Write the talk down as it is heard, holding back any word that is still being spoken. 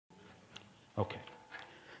Okay.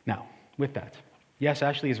 Now, with that, yes,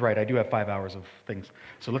 Ashley is right. I do have 5 hours of things.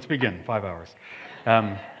 So let's begin. 5 hours.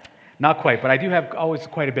 Um, Not quite, but I do have always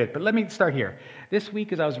quite a bit. But let me start here. This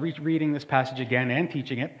week, as I was reading this passage again and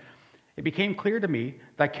teaching it, it became clear to me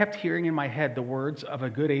that I kept hearing in my head the words of a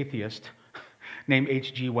good atheist named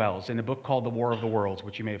H.G. Wells in a book called The War of the Worlds,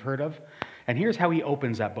 which you may have heard of. And here's how he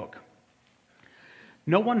opens that book.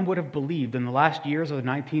 No one would have believed in the last years of the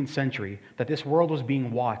 19th century that this world was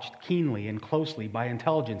being watched keenly and closely by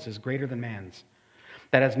intelligences greater than man's.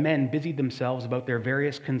 That as men busied themselves about their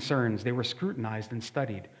various concerns, they were scrutinized and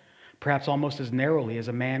studied, perhaps almost as narrowly as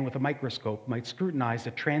a man with a microscope might scrutinize the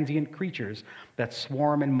transient creatures that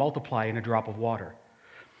swarm and multiply in a drop of water.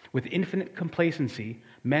 With infinite complacency,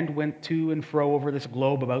 men went to and fro over this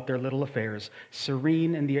globe about their little affairs,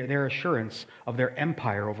 serene in their assurance of their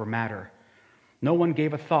empire over matter. No one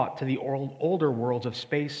gave a thought to the older worlds of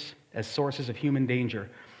space as sources of human danger,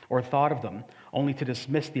 or thought of them only to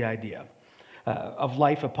dismiss the idea of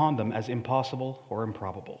life upon them as impossible or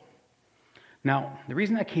improbable. Now, the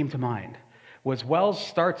reason that came to mind was Wells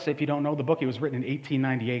starts, if you don't know the book, it was written in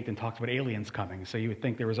 1898 and talks about aliens coming, so you would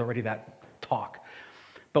think there was already that talk.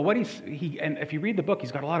 But and if you read the book,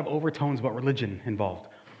 he's got a lot of overtones about religion involved.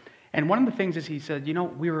 And one of the things is he said,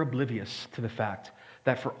 we were oblivious to the fact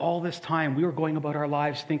that for all this time we were going about our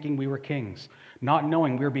lives thinking we were kings, not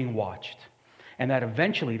knowing we were being watched, and that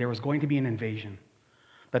eventually there was going to be an invasion,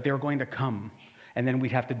 that they were going to come, and then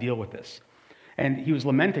we'd have to deal with this. And he was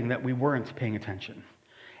lamenting that we weren't paying attention.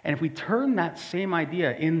 And if we turn that same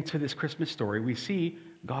idea into this Christmas story, we see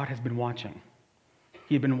God has been watching.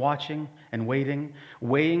 He had been watching and waiting,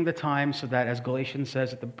 weighing the time so that, as Galatians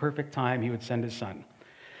says, at the perfect time he would send his son.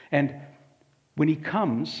 And when he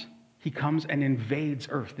comes and invades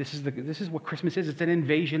earth. This is what Christmas is. It's an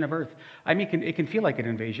invasion of earth. I mean, it can feel like an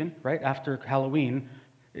invasion, right? After Halloween,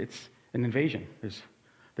 it's an invasion.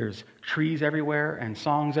 There's trees everywhere and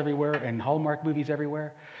songs everywhere and Hallmark movies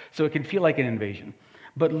everywhere. So it can feel like an invasion.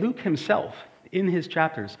 But Luke himself, in his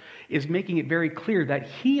chapters, is making it very clear that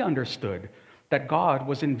he understood that God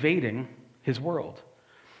was invading his world.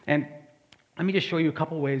 And let me just show you a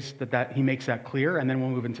couple ways that he makes that clear, and then we'll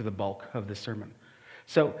move into the bulk of this sermon.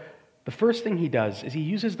 So the first thing he does is he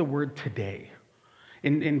uses the word today.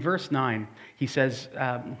 In verse 9, he says,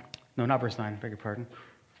 no, not verse 9, beg your pardon.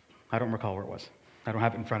 I don't recall where it was. I don't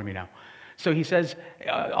have it in front of me now. So he says,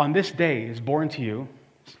 on this day is born to you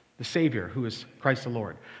the Savior, who is Christ the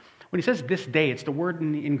Lord. When he says this day, it's the word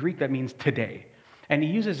in Greek that means today. And he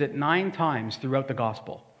uses it 9 times throughout the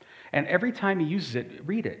gospel. And every time he uses it,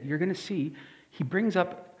 read it. You're going to see he brings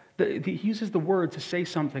up, he uses the word to say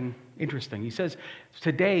something interesting. He says,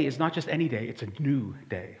 today is not just any day, it's a new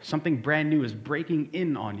day. Something brand new is breaking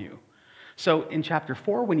in on you. So in chapter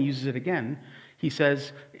 4, when he uses it again, he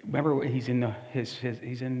says, remember he's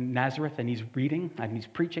in Nazareth and he's reading and he's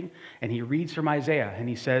preaching and he reads from Isaiah and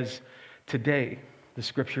he says, today the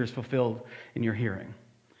scripture is fulfilled in your hearing.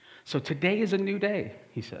 So today is a new day,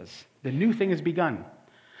 he says. The new thing has begun.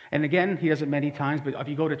 And again, he does it many times, but if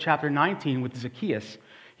you go to chapter 19 with Zacchaeus,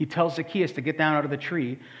 he tells Zacchaeus to get down out of the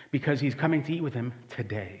tree because he's coming to eat with him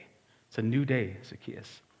today. It's a new day,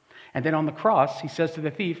 Zacchaeus. And then on the cross, he says to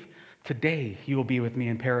the thief, today you will be with me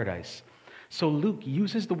in paradise. So Luke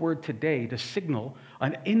uses the word today to signal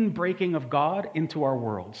an inbreaking of God into our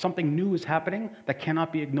world. Something new is happening that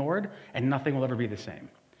cannot be ignored, and nothing will ever be the same.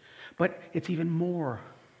 But it's even more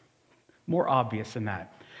obvious than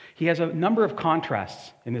that. He has a number of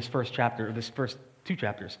contrasts in this first chapter, this first 2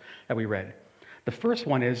 chapters that we read. The first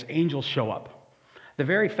one is angels show up. The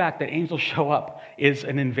very fact that angels show up is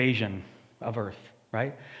an invasion of earth,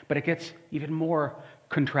 right? But it gets even more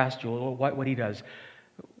contrastual, what he does.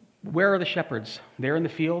 Where are the shepherds? They're in the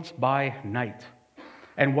fields by night.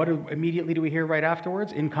 And what immediately do we hear right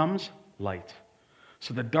afterwards? In comes light.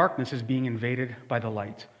 So the darkness is being invaded by the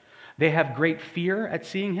light. They have great fear at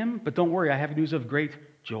seeing him, but don't worry, I have news of great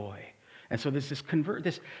joy. And so there's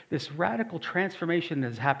this radical transformation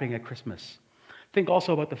that is happening at Christmas. Think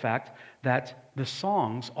also about the fact that the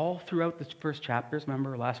songs all throughout the first chapters,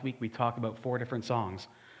 remember last week we talked about 4 different songs.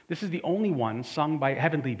 This is the only one sung by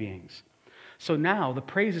heavenly beings. So now the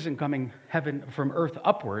praise isn't coming heaven from earth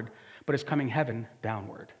upward, but it's coming heaven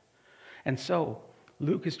downward. And so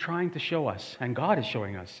Luke is trying to show us, and God is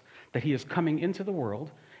showing us, that he is coming into the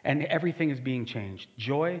world and everything is being changed.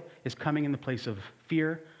 Joy is coming in the place of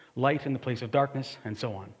fear, light in the place of darkness, and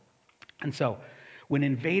so on. And so when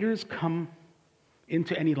invaders come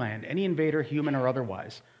into any land, any invader, human or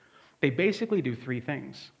otherwise, they basically do 3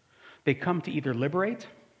 things. They come to either liberate,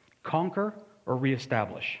 conquer, or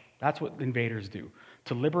reestablish. That's what invaders do.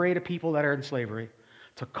 To liberate a people that are in slavery,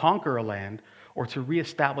 to conquer a land, or to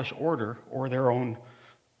reestablish order or their own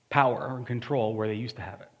power and control where they used to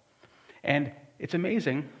have it. And it's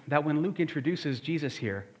amazing that when Luke introduces Jesus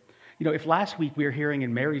here, if last week we were hearing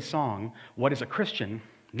in Mary's song, "What is a Christian?"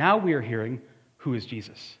 now we are hearing, "Who is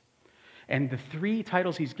Jesus?" And the three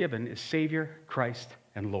titles he's given is Savior, Christ,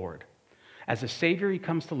 and Lord. As a Savior, he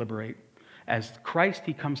comes to liberate. As Christ,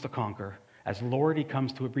 he comes to conquer. As Lord, he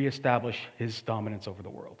comes to reestablish his dominance over the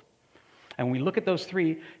world. And when we look at those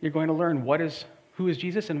three, you're going to learn who is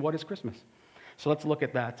Jesus and what is Christmas. So let's look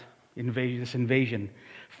at that this invasion,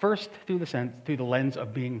 first through the lens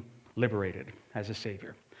of being liberated as a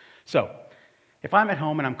Savior. So, if I'm at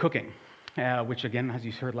home and I'm cooking, which again, as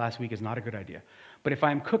you heard last week, is not a good idea, but if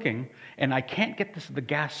I'm cooking and I can't get the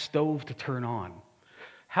gas stove to turn on,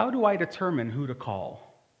 how do I determine who to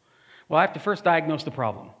call? Well, I have to first diagnose the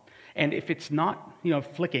problem. And if it's not,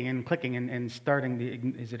 flicking and clicking and starting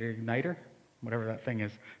is it an igniter? Whatever that thing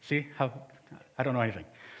is. See how, I don't know anything.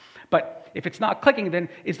 But if it's not clicking, then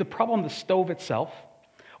is the problem the stove itself?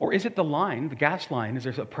 Or is it the line, the gas line? Is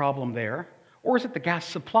there a problem there? Or is it the gas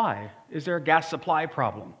supply? Is there a gas supply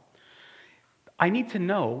problem? I need to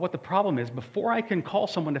know what the problem is before I can call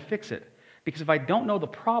someone to fix it. Because if I don't know the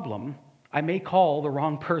problem, I may call the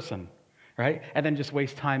wrong person, right? And then just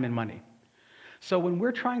waste time and money. So when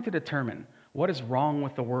we're trying to determine what is wrong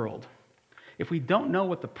with the world, if we don't know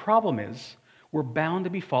what the problem is, we're bound to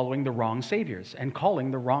be following the wrong saviors and calling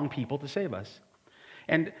the wrong people to save us.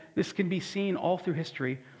 And this can be seen all through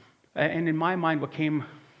history. And in my mind, what came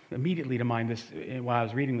immediately to mind while I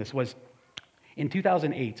was reading this was in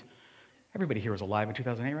 2008. Everybody here was alive in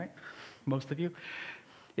 2008, right? Most of you.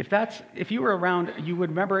 If you were around, you would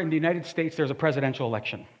remember in the United States there was a presidential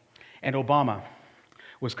election, and Obama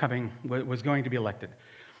was going to be elected.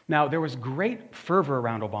 Now, there was great fervor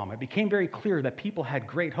around Obama. It became very clear that people had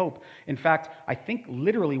great hope. In fact, I think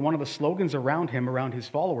literally one of the slogans around him, around his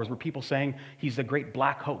followers, were people saying he's the great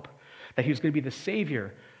black hope, that he was going to be the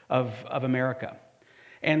savior of America.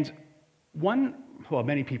 And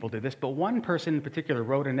many people did this, but one person in particular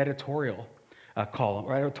wrote an editorial column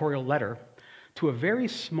or editorial letter to a very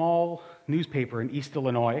small newspaper in East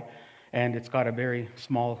Illinois, and it's got a very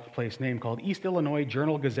small place name called East Illinois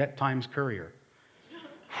Journal-Gazette Times-Courier.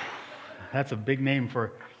 That's a big name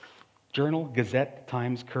for Journal-Gazette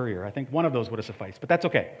Times-Courier. I think one of those would have sufficed, but that's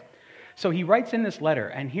okay. So he writes in this letter,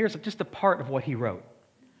 and here's just a part of what he wrote.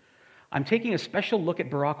 "I'm taking a special look at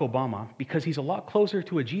Barack Obama because he's a lot closer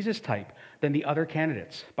to a Jesus type than the other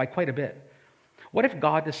candidates, by quite a bit. What if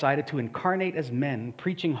God decided to incarnate as men,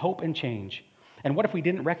 preaching hope and change? And what if we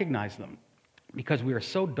didn't recognize them because we are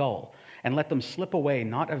so dull and let them slip away,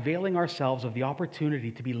 not availing ourselves of the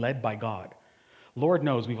opportunity to be led by God? Lord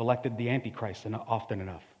knows we've elected the Antichrist often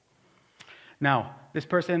enough." Now, this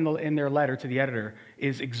person in their letter to the editor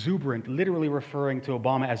is exuberant, literally referring to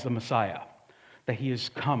Obama as the Messiah, that he has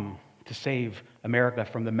come to save America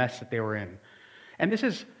from the mess that they were in. And this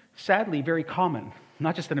is sadly very common,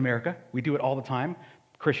 not just in America. We do it all the time.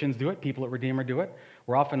 Christians do it. People at Redeemer do it.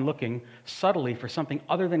 We're often looking subtly for something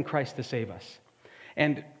other than Christ to save us.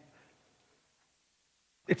 And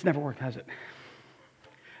it's never worked, has it?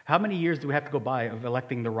 How many years do we have to go by of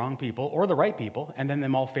electing the wrong people or the right people and then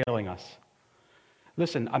them all failing us?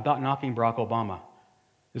 Listen, I'm not knocking Barack Obama.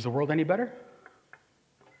 Is the world any better?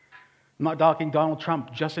 I'm not knocking Donald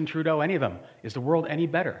Trump, Justin Trudeau, any of them. Is the world any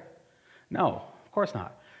better? No, of course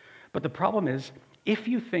not. But the problem is, if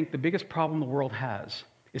you think the biggest problem the world has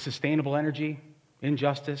is sustainable energy,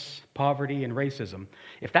 injustice, poverty, and racism,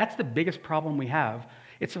 if that's the biggest problem we have,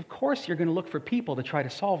 it's of course you're going to look for people to try to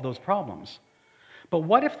solve those problems. But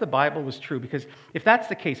what if the Bible was true? Because if that's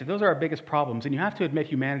the case, if those are our biggest problems, then you have to admit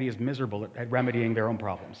humanity is miserable at remedying their own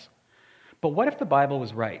problems. But what if the Bible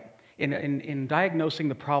was right in diagnosing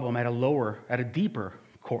the problem at a deeper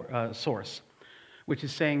source, which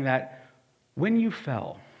is saying that when you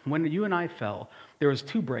and I fell, there was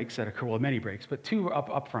two breaks that occurred, well, many breaks, but two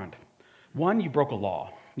up front. One, you broke a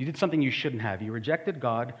law. You did something you shouldn't have. You rejected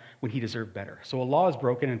God when he deserved better. So a law is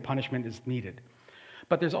broken and punishment is needed.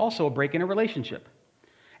 But there's also a break in a relationship.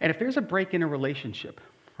 And if there's a break in a relationship,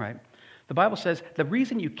 right, the Bible says the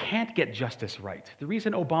reason you can't get justice right, the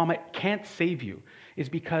reason Obama can't save you is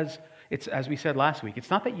because it's, as we said last week, it's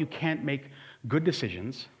not that you can't make good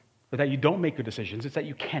decisions or that you don't make good decisions, it's that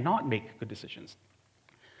you cannot make good decisions.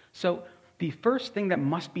 So the first thing that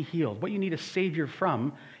must be healed, what you need a savior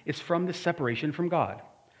from, is from the separation from God.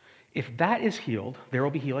 If that is healed, there will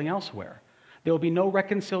be healing elsewhere. There will be no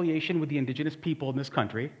reconciliation with the indigenous people in this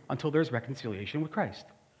country until there's reconciliation with Christ.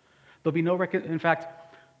 There'll be no in fact,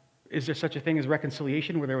 is there such a thing as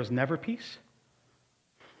reconciliation where there was never peace?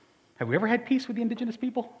 Have we ever had peace with the indigenous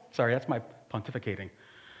people? Sorry, that's my pontificating.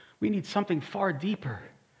 We need something far deeper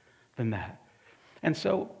than that. And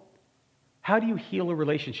so, how do you heal a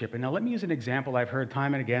relationship? And now let me use an example I've heard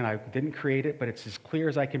time and again. I didn't create it, but it's as clear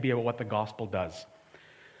as I can be about what the gospel does.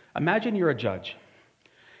 Imagine you're a judge,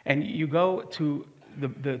 and you go to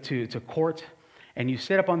to court, and you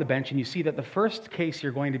sit up on the bench, and you see that the first case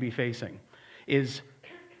you're going to be facing is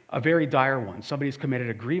a very dire one. Somebody's committed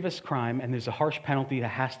a grievous crime, and there's a harsh penalty that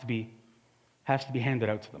has to be handed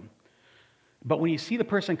out to them. But when you see the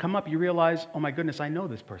person come up, you realize, oh my goodness, I know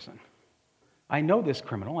this person. I know this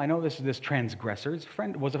criminal. I know this transgressor. His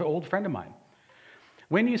friend was an old friend of mine.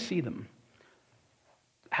 When you see them,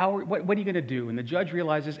 what are you going to do? And the judge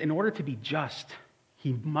realizes, in order to be just,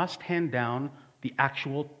 he must hand down the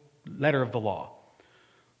actual letter of the law.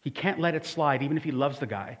 He can't let it slide, even if he loves the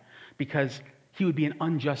guy, because he would be an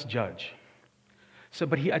unjust judge. So,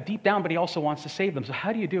 but deep down, he also wants to save them. So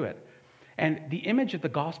how do you do it? And the image of the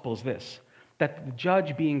gospel is this, that the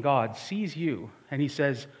judge, being God, sees you, and he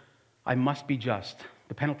says, I must be just.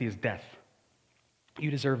 The penalty is death. You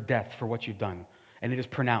deserve death for what you've done. And it is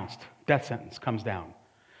pronounced. Death sentence comes down.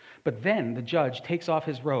 But then the judge takes off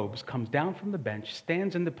his robes, comes down from the bench,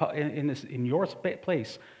 stands in your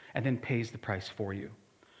place, and then pays the price for you.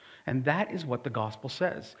 And that is what the gospel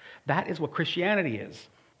says. That is what Christianity is.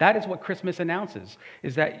 That is what Christmas announces,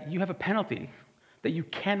 is that you have a penalty that you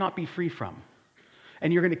cannot be free from.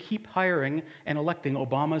 And you're going to keep hiring and electing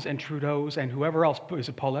Obamas and Trudeau's and whoever else. Is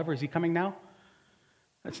it Paul Ever? Is he coming now?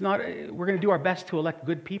 We're going to do our best to elect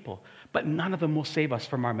good people, but none of them will save us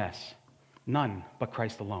from our mess. None but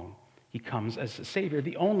Christ alone. He comes as a Savior,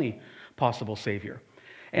 the only possible Savior.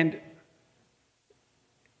 And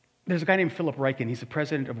there's a guy named Philip Ryken. He's the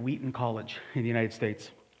president of Wheaton College in the United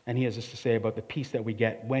States. And he has this to say about the peace that we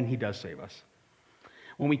get when he does save us.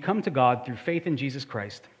 When we come to God through faith in Jesus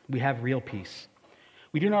Christ, we have real peace.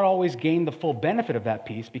 We do not always gain the full benefit of that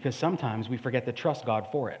peace because sometimes we forget to trust God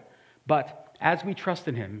for it. But as we trust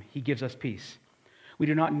in Him, He gives us peace. We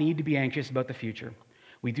do not need to be anxious about the future.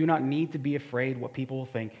 We do not need to be afraid what people will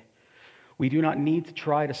think. We do not need to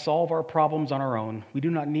try to solve our problems on our own. We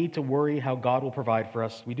do not need to worry how God will provide for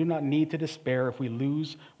us. We do not need to despair if we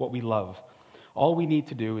lose what we love. All we need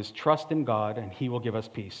to do is trust in God, and He will give us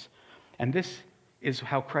peace. And this is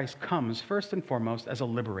how Christ comes, first and foremost, as a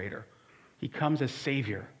liberator. He comes as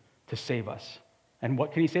Savior to save us. And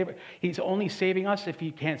what can He save? He's only saving us if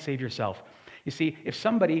you can't save yourself. You see, if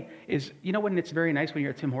somebody is, when it's very nice when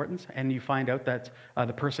you're at Tim Hortons and you find out that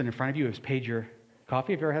the person in front of you has paid your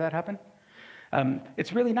coffee. Have you ever had that happen?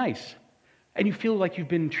 It's really nice. And you feel like you've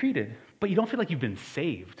been treated, but you don't feel like you've been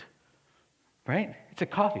saved. Right? It's a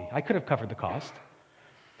coffee. I could have covered the cost.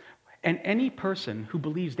 And any person who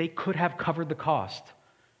believes they could have covered the cost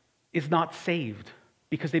is not saved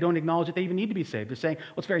because they don't acknowledge that they even need to be saved. They're saying,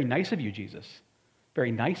 well, it's very nice of you, Jesus.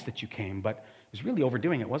 Very nice that you came, but it was really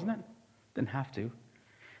overdoing it, wasn't it? Didn't have to.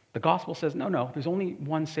 The gospel says, no, there's only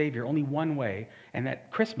one Savior, only one way, and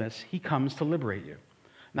at Christmas, He comes to liberate you.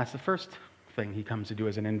 And that's the first thing He comes to do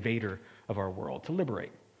as an invader of our world, to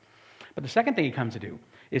liberate. But the second thing He comes to do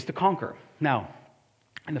is to conquer. Now,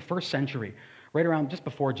 in the first century, right around just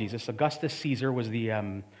before Jesus, Augustus Caesar was the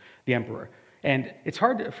emperor. And it's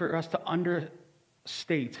hard for us to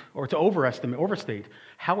understate or to overstate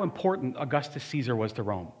how important Augustus Caesar was to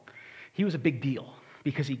Rome. He was a big deal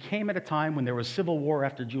because he came at a time when there was civil war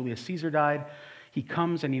after Julius Caesar died. He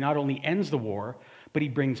comes and he not only ends the war, but he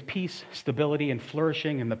brings peace, stability, and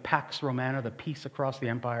flourishing in the Pax Romana, the peace across the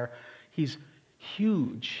empire. He's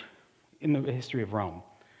huge in the history of Rome.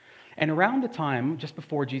 And around the time, just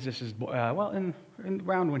before Jesus is,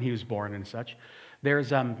 around when he was born and such, there's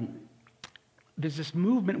this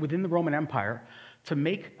movement within the Roman Empire to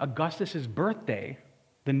make Augustus's birthday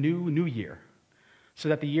the new year, so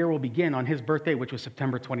that the year will begin on his birthday, which was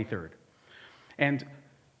September 23rd. And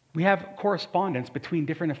we have correspondence between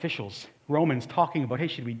different officials, Romans, talking about, hey,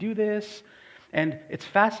 should we do this? And it's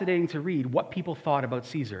fascinating to read what people thought about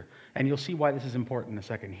Caesar. And you'll see why this is important in a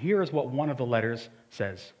second. Here is what one of the letters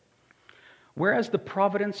says. Whereas the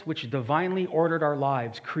providence which divinely ordered our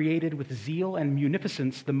lives created with zeal and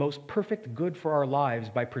munificence the most perfect good for our lives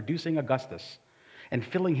by producing Augustus and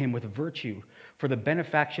filling him with virtue for the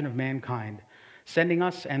benefaction of mankind, sending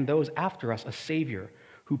us and those after us a Savior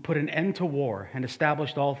who put an end to war and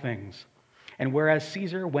established all things. And whereas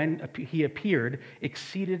Caesar, when he appeared,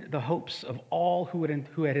 exceeded the hopes of all who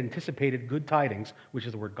had anticipated good tidings, which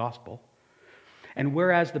is the word gospel, and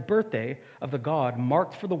whereas the birthday of the God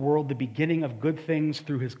marked for the world the beginning of good things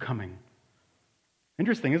through his coming.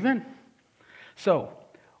 Interesting, isn't it? So,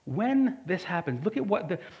 When this happens, look at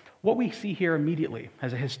what we see here immediately.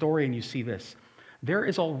 As a historian, you see this. There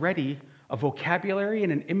is already a vocabulary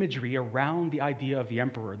and an imagery around the idea of the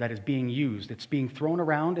emperor that is being used. It's being thrown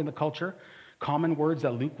around in the culture, common words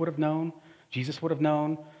that Luke would have known, Jesus would have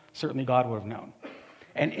known, certainly God would have known.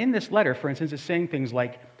 And in this letter, for instance, it's saying things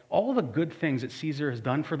like, all the good things that Caesar has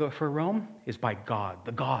done for Rome is by God.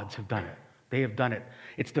 The gods have done it. They have done it.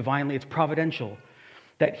 It's divinely, it's providential.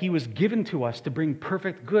 That he was given to us to bring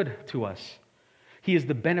perfect good to us. He is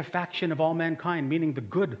the benefaction of all mankind, meaning the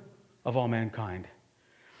good of all mankind.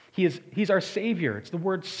 He's our Savior. It's the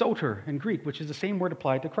word soter in Greek, which is the same word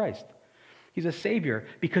applied to Christ. He's a Savior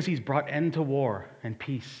because he's brought end to war and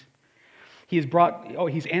peace. He's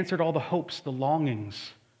answered all the hopes, the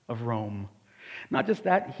longings of Rome. Not just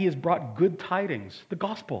that, he has brought good tidings, the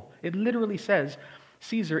gospel. It literally says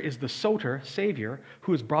Caesar is the soter, Savior,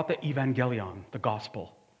 who has brought the evangelion, the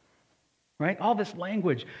gospel. Right? All this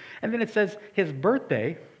language. And then it says his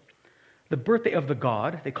birthday, the birthday of the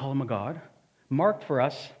God, they call him a God, marked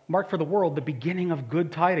for the world the beginning of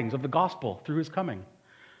good tidings of the gospel through his coming.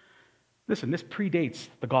 Listen, this predates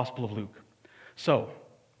the Gospel of Luke. So,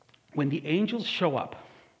 when the angels show up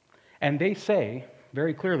and they say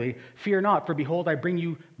very clearly, "Fear not, for behold, I bring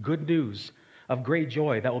you good news of great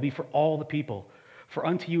joy that will be for all the people. For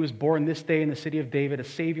unto you is born this day in the city of David a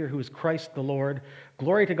Savior who is Christ the Lord.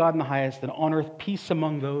 Glory to God in the highest, and on earth peace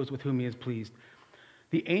among those with whom he is pleased."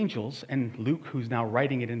 The angels, and Luke, who's now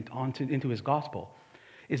writing it into his gospel,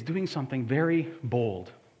 is doing something very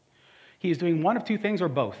bold. He is doing one of two things or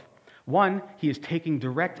both. One, he is taking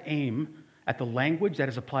direct aim at the language that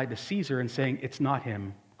is applied to Caesar and saying it's not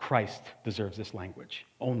him, Christ deserves this language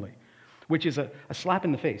only, which is a slap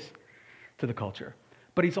in the face to the culture.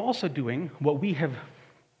 But he's also doing what we have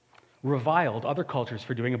reviled other cultures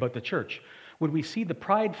for doing about the church. When we see the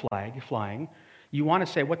pride flag flying, you want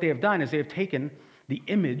to say what they have done is they have taken the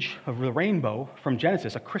image of the rainbow from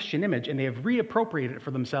Genesis, a Christian image, and they have reappropriated it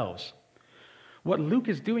for themselves. What Luke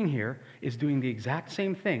is doing here is doing the exact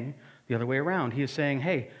same thing the other way around. He is saying,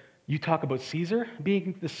 hey, you talk about Caesar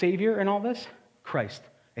being the Savior and all this? Christ.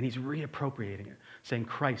 And he's reappropriating it, saying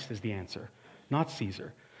Christ is the answer, not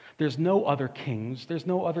Caesar. There's no other kings. There's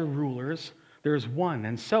no other rulers. There's one.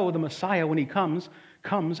 And so the Messiah, when he comes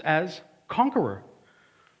as conqueror.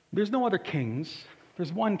 There's no other kings.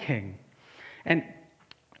 There's one king. And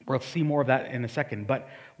we'll see more of that in a second. But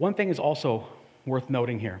one thing is also worth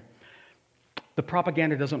noting here. The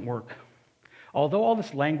propaganda doesn't work. Although all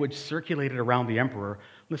this language circulated around the emperor,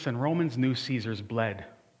 listen, Romans knew Caesar's bled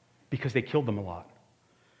because they killed them a lot.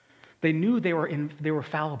 They knew they were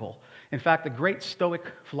fallible. In fact, a great Stoic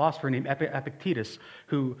philosopher named Epictetus,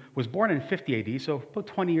 who was born in 50 AD, so about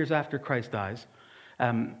 20 years after Christ dies,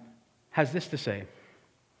 has this to say.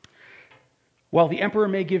 While the emperor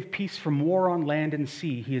may give peace from war on land and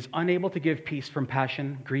sea, he is unable to give peace from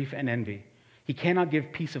passion, grief, and envy. He cannot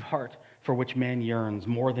give peace of heart, for which man yearns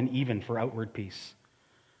more than even for outward peace.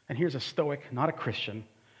 And here's a Stoic, not a Christian,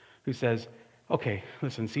 who says, okay,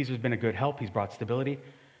 listen, Caesar's been a good help. He's brought stability,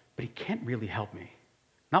 but he can't really help me.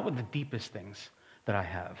 Not with the deepest things that I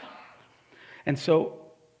have. And so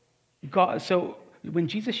when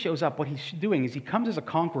Jesus shows up, what he's doing is he comes as a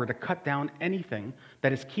conqueror to cut down anything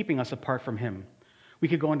that is keeping us apart from him. We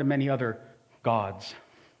could go into many other gods,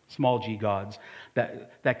 small g gods,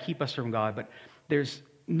 that keep us from God, but there's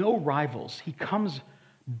no rivals. He comes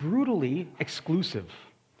brutally exclusive.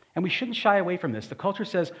 And we shouldn't shy away from this. The culture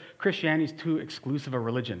says Christianity is too exclusive a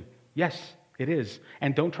religion. Yes, it is.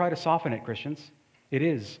 And don't try to soften it, Christians. It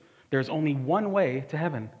is. There's only one way to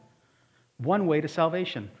heaven, one way to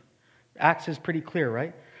salvation. Acts is pretty clear,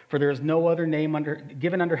 right? For there is no other name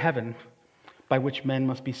given under heaven by which men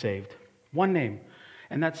must be saved. One name.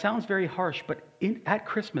 And that sounds very harsh, but at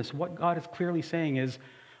Christmas, what God is clearly saying is,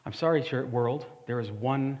 I'm sorry, world, there is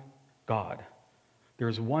one God. There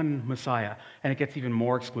is one Messiah. And it gets even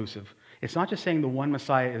more exclusive. It's not just saying the one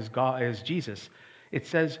Messiah is God, is Jesus. It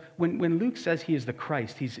says, when Luke says he is the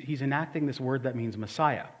Christ, he's enacting this word that means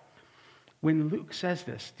Messiah. When Luke says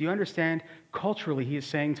this, do you understand? Culturally, he is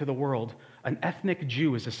saying to the world, an ethnic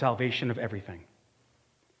Jew is the salvation of everything,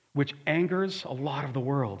 which angers a lot of the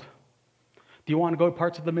world. Do you want to go to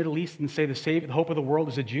parts of the Middle East and say the hope of the world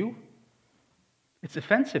is a Jew? It's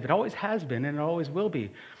offensive. It always has been, and it always will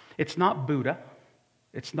be. It's not Buddha.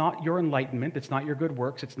 It's not your enlightenment. It's not your good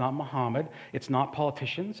works. It's not Muhammad. It's not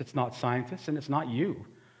politicians. It's not scientists. And it's not you.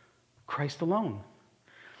 Christ alone.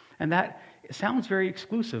 And that sounds very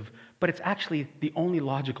exclusive, but it's actually the only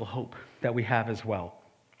logical hope that we have as well.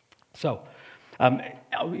 So, Um,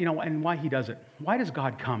 and why he does it. Why does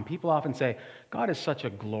God come? People often say, God is such a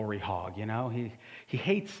glory hog, He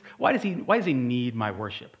hates, why does he need my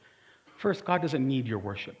worship? First, God doesn't need your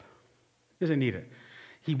worship. He doesn't need it.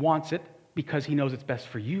 He wants it because he knows it's best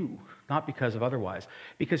for you, not because of otherwise.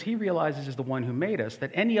 Because he realizes as the one who made us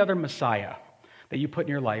that any other Messiah that you put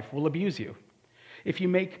in your life will abuse you. If you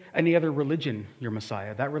make any other religion your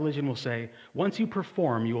Messiah, that religion will say, once you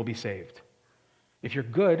perform, you will be saved. If you're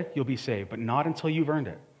good, you'll be saved, but not until you've earned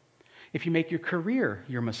it. If you make your career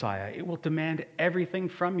your Messiah, it will demand everything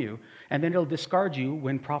from you, and then it'll discard you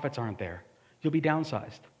when profits aren't there. You'll be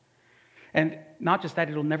downsized. And not just that,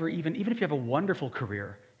 it'll never even if you have a wonderful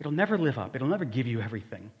career, it'll never live up. It'll never give you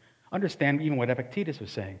everything. Understand even what Epictetus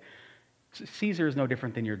was saying. Caesar is no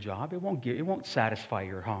different than your job. It won't satisfy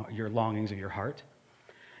your longings of your heart.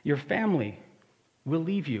 Your family will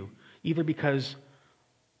leave you, either because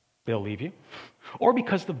they'll leave you, or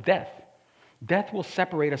because of death. Death will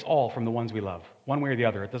separate us all from the ones we love, one way or the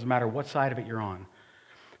other. It doesn't matter what side of it you're on.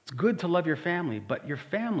 It's good to love your family, but your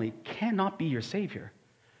family cannot be your savior.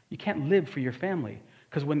 You can't live for your family,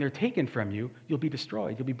 because when they're taken from you, you'll be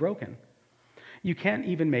destroyed, you'll be broken. You can't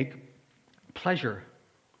even make pleasure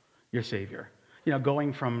your savior.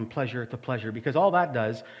 Going from pleasure to pleasure, because all that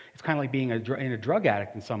does, it's kind of like being a drug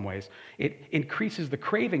addict in some ways. It increases the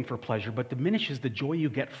craving for pleasure, but diminishes the joy you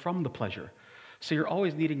get from the pleasure. So you're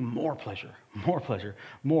always needing more pleasure,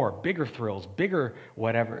 more, bigger thrills, bigger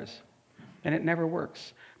whatevers. And it never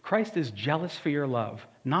works. Christ is jealous for your love,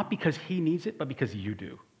 not because he needs it, but because you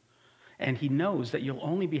do. And he knows that you'll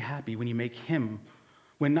only be happy when you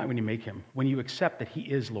when you accept that he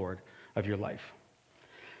is Lord of your life.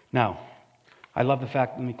 Now, I love the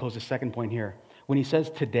fact, let me close the second point here. When he says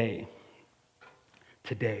today,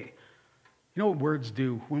 you know what words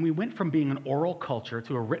do? When we went from being an oral culture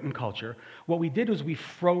to a written culture, what we did was we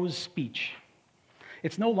froze speech.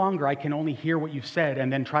 It's no longer I can only hear what you've said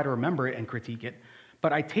and then try to remember it and critique it,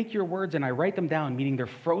 but I take your words and I write them down, meaning they're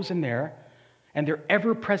frozen there and they're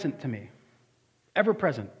ever present to me. Ever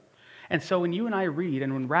present. And so when you and I read,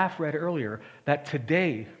 and when Raph read earlier, that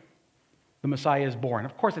today the Messiah is born.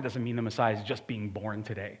 Of course, it doesn't mean the Messiah is just being born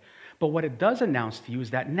today. But what it does announce to you is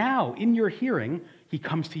that now, in your hearing, he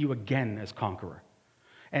comes to you again as conqueror.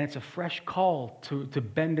 And it's a fresh call to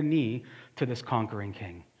bend a knee to this conquering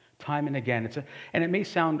king, time and again. And it may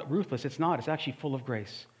sound ruthless. It's not. It's actually full of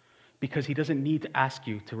grace, because he doesn't need to ask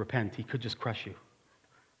you to repent. He could just crush you.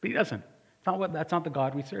 But he doesn't. That's not the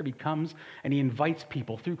God we serve. He comes and he invites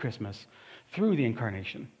people through Christmas, through the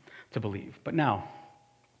incarnation, to believe. But now,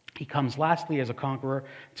 he comes lastly as a conqueror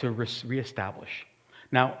to reestablish.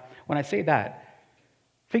 Now, when I say that,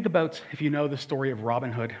 think about, if you know the story of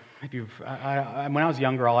Robin Hood. When I was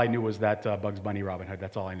younger, all I knew was that Bugs Bunny Robin Hood.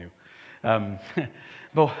 That's all I knew.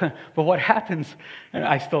 But what happens, and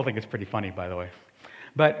I still think it's pretty funny, by the way.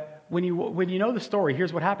 But when you know the story,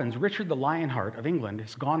 here's what happens. Richard the Lionheart of England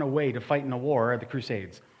has gone away to fight in a war at the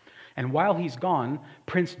Crusades. And while he's gone,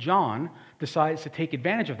 Prince John decides to take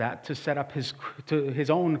advantage of that to set up his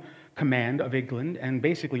own command of England and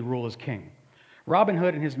basically rule as king. Robin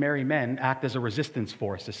Hood and his merry men act as a resistance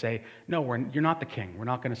force to say, no, you're not the king. We're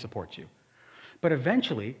not going to support you. But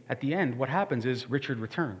eventually, at the end, what happens is Richard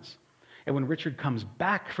returns. And when Richard comes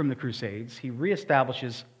back from the Crusades, he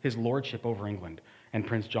reestablishes his lordship over England, and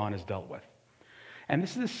Prince John is dealt with. And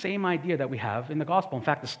this is the same idea that we have in the gospel. In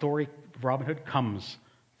fact, the story of Robin Hood comes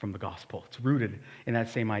from the gospel. It's rooted in that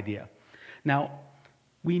same idea. Now,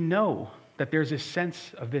 we know that there's this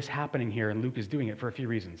sense of this happening here, and Luke is doing it for a few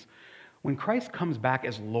reasons. When Christ comes back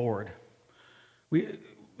as Lord,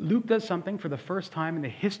 Luke does something for the first time in the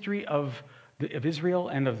history of Israel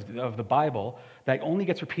and of the Bible that only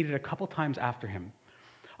gets repeated a couple times after him.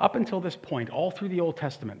 Up until this point, all through the Old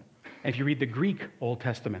Testament, and if you read the Greek Old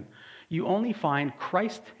Testament, you only find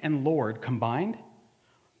Christ and Lord combined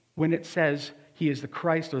when it says he is the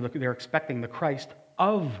Christ, or they're expecting the Christ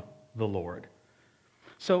of the Lord.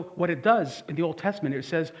 So what it does in the Old Testament, it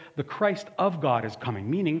says the Christ of God is coming,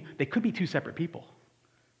 meaning they could be two separate people,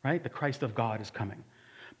 right? The Christ of God is coming.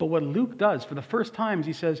 But what Luke does for the first time is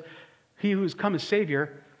he says, he who has come as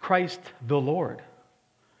Savior, Christ the Lord.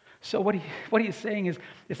 So what he's saying is,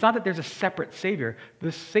 it's not that there's a separate Savior.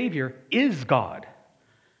 The Savior is God.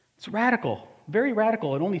 It's radical, very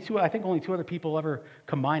radical, and only two other people ever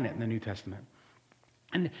combine it in the New Testament.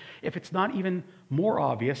 And if it's not even more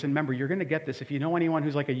obvious, and remember, you're going to get this if you know anyone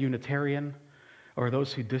who's like a Unitarian or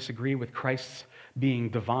those who disagree with Christ's being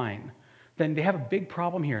divine, then they have a big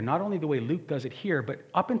problem here. Not only the way Luke does it here, but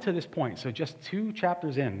up until this point, so just 2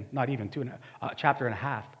 chapters in, not even chapter and a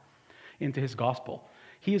half into his gospel,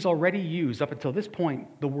 he has already used, up until this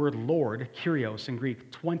point, the word Lord, Kyrios in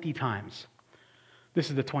Greek, 20 times. This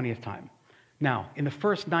is the 20th time. Now, in the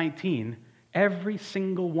first 19, every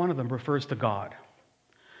single one of them refers to God.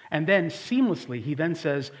 And then, seamlessly, he then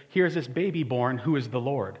says, here's this baby born who is the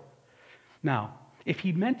Lord. Now, if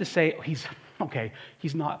he meant to say, he's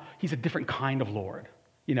a different kind of Lord.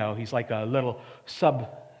 He's like a little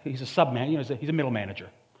he's a subman, he's a middle manager.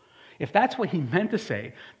 If that's what he meant to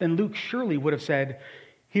say, then Luke surely would have said,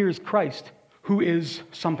 here's Christ, who is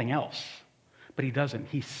something else. But he doesn't.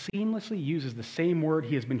 He seamlessly uses the same word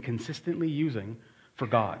he has been consistently using for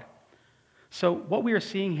God. So what we are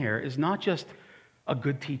seeing here is not just a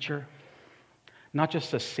good teacher, not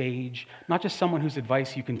just a sage, not just someone whose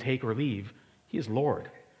advice you can take or leave. He is Lord.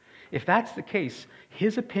 If that's the case,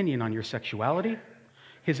 his opinion on your sexuality,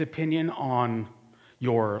 his opinion on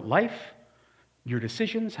your life, your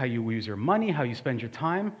decisions, how you use your money, how you spend your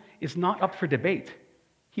time, is not up for debate.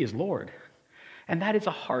 He is Lord. And that is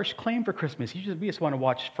a harsh claim for Christmas. We just want to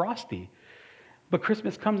watch Frosty. But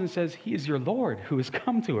Christmas comes and says, he is your Lord who has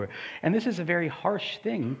come to her. And this is a very harsh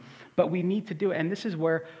thing, but we need to do it. And this is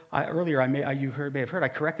where earlier may have heard, I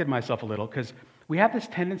corrected myself a little, because we have this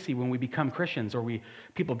tendency when we become Christians, or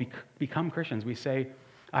people become Christians, we say,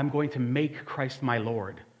 I'm going to make Christ my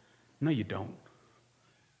Lord. No, you don't.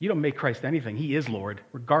 You don't make Christ anything. He is Lord,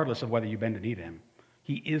 regardless of whether you bend the knee to him.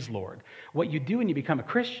 He is Lord. What you do when you become a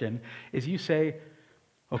Christian is you say,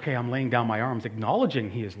 okay, I'm laying down my arms, acknowledging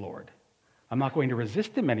he is Lord. I'm not going to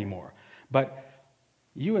resist him anymore. But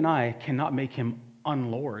you and I cannot make him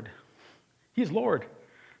unlord. He is Lord.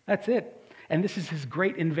 That's it. And this is his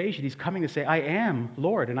great invasion. He's coming to say, I am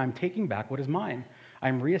Lord, and I'm taking back what is mine.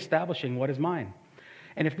 I'm reestablishing what is mine.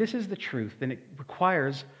 And if this is the truth, then it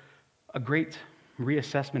requires a great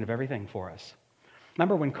reassessment of everything for us.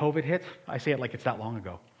 Remember when COVID hit? I say it like it's that long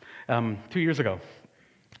ago. 2 years ago,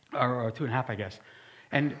 or 2.5, I guess.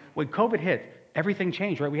 And when COVID hit, everything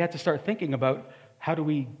changed, right? We had to start thinking about, how do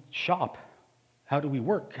we shop? How do we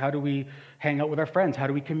work? How do we hang out with our friends? How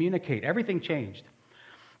do we communicate? Everything changed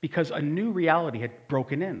because a new reality had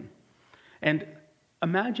broken in. And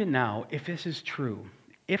imagine now, if this is true,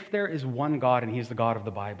 if there is one God and he is the God of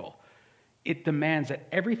the Bible, it demands that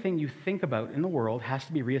everything you think about in the world has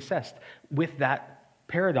to be reassessed with that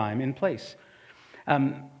paradigm in place.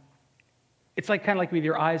 It's kind of like with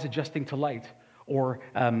your eyes adjusting to light, or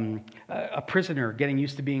a prisoner getting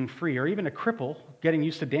used to being free, or even a cripple getting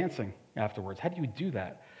used to dancing afterwards. How do you do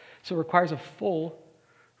that? So it requires a full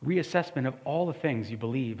reassessment of all the things you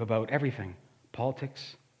believe about everything,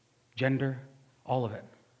 politics, gender, all of it,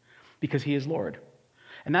 because he is Lord.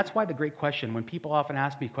 And that's why the great question, when people often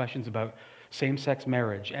ask me questions about same-sex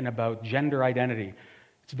marriage and about gender identity,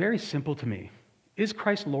 it's very simple to me. Is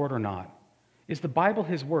Christ Lord or not? Is the Bible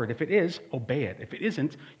his word? If it is, obey it. If it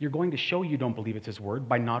isn't, you're going to show you don't believe it's his word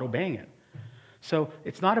by not obeying it. So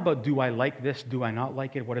it's not about, do I like this? Do I not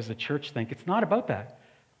like it? What does the church think? It's not about that.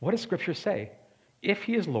 What does Scripture say? If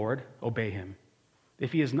he is Lord, obey him.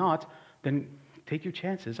 If he is not, then take your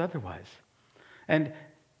chances otherwise. And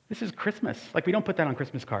this is Christmas. We don't put that on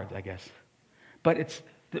Christmas cards, I guess. But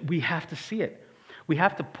we have to see it. We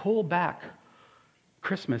have to pull back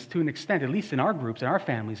Christmas to an extent, at least in our groups, in our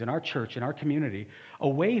families, in our church, in our community,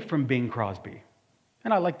 away from Bing Crosby.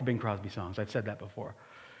 And I like the Bing Crosby songs. I've said that before.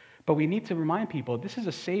 But we need to remind people this is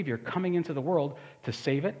a Savior coming into the world to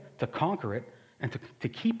save it, to conquer it, and to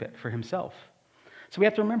keep it for himself. So we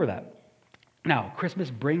have to remember that. Now, Christmas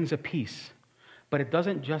brings a peace, but it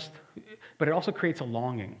also creates a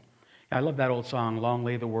longing. I love that old song, long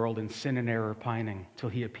lay the world in sin and error pining, till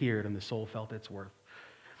he appeared and the soul felt its worth.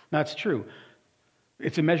 Now, it's true.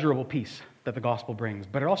 It's immeasurable peace that the gospel brings,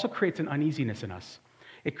 but it also creates an uneasiness in us.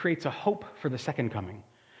 It creates a hope for the second coming,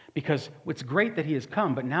 because it's great that he has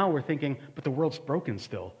come, but now we're thinking, but the world's broken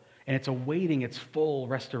still, and it's awaiting its full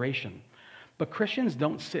restoration. But Christians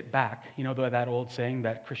don't sit back. You know that old saying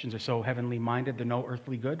that Christians are so heavenly minded, they're no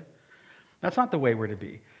earthly good? That's not the way we're to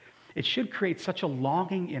be. It should create such a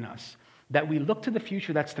longing in us that we look to the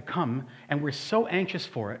future that's to come, and we're so anxious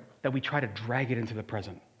for it that we try to drag it into the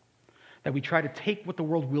present. That we try to take what the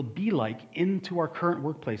world will be like into our current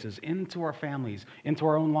workplaces, into our families, into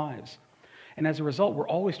our own lives. And as a result, we're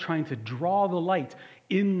always trying to draw the light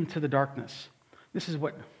into the darkness. This is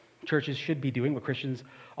what churches should be doing, what Christians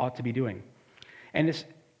ought to be doing. And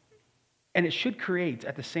it should create,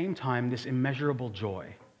 at the same time, this immeasurable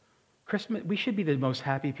joy. Christmas, we should be the most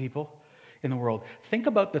happy people in the world. Think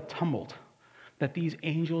about the tumult that these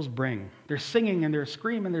angels bring. They're singing and they're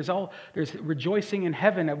screaming. There's rejoicing in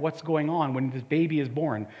heaven at what's going on when this baby is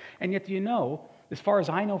born. And yet, as far as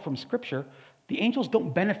I know from Scripture, the angels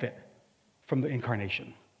don't benefit from the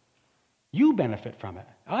incarnation. You benefit from it.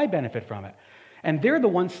 I benefit from it. And they're the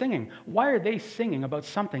ones singing. Why are they singing about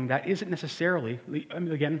something that isn't necessarily,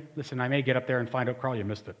 again, listen, I may get up there and find out, Carl, you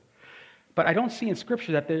missed it. But I don't see in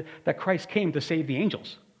Scripture that Christ came to save the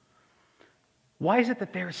angels. Why is it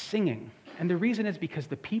that they're singing? And the reason is because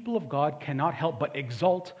the people of God cannot help but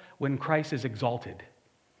exult when Christ is exalted.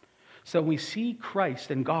 So we see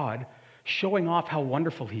Christ and God showing off how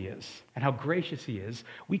wonderful he is and how gracious he is.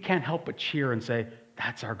 We can't help but cheer and say,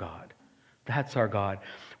 that's our God. That's our God.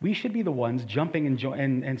 We should be the ones jumping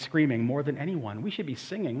and screaming more than anyone. We should be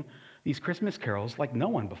singing these Christmas carols like no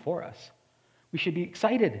one before us. We should be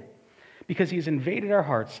excited because he has invaded our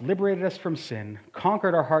hearts, liberated us from sin,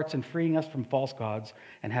 conquered our hearts and freeing us from false gods,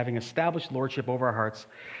 and having established lordship over our hearts,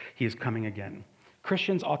 he is coming again.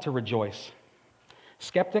 Christians ought to rejoice.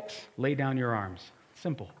 Skeptics, lay down your arms.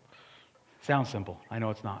 Simple. Sounds simple. I know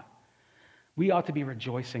it's not. We ought to be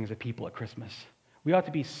rejoicing as a people at Christmas. We ought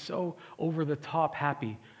to be so over-the-top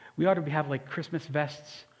happy. We ought to have like Christmas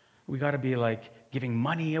vests. We got to be like giving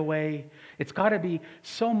money away. It's got to be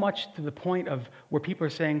so much to the point of where people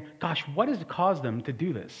are saying, gosh, what has caused them to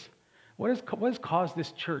do this? What has caused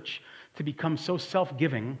this church to become so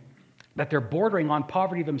self-giving that they're bordering on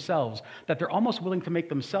poverty themselves, that they're almost willing to make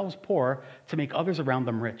themselves poor to make others around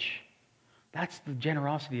them rich? That's the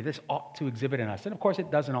generosity this ought to exhibit in us. And of course,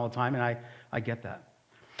 it doesn't all the time, and I get that.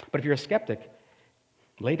 But if you're a skeptic,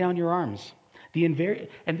 lay down your arms.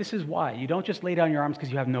 And this is why. You don't just lay down your arms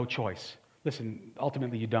because you have no choice. Listen,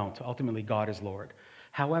 ultimately you don't. Ultimately, God is Lord.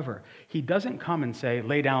 However, he doesn't come and say,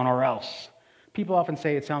 lay down or else. People often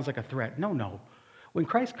say it sounds like a threat. No. When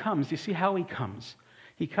Christ comes, you see how he comes.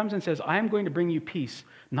 He comes and says, I am going to bring you peace,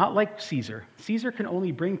 not like Caesar. Caesar can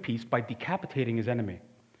only bring peace by decapitating his enemy,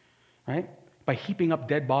 right? By heaping up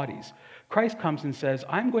dead bodies. Christ comes and says,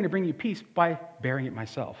 I'm going to bring you peace by bearing it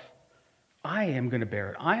myself. I am going to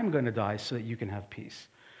bear it. I am going to die so that you can have peace.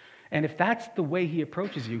 And if that's the way he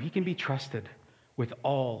approaches you, he can be trusted with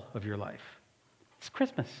all of your life. It's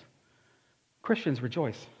Christmas. Christians,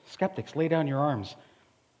 rejoice. Skeptics, lay down your arms.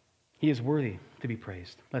 He is worthy to be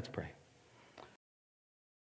praised. Let's pray.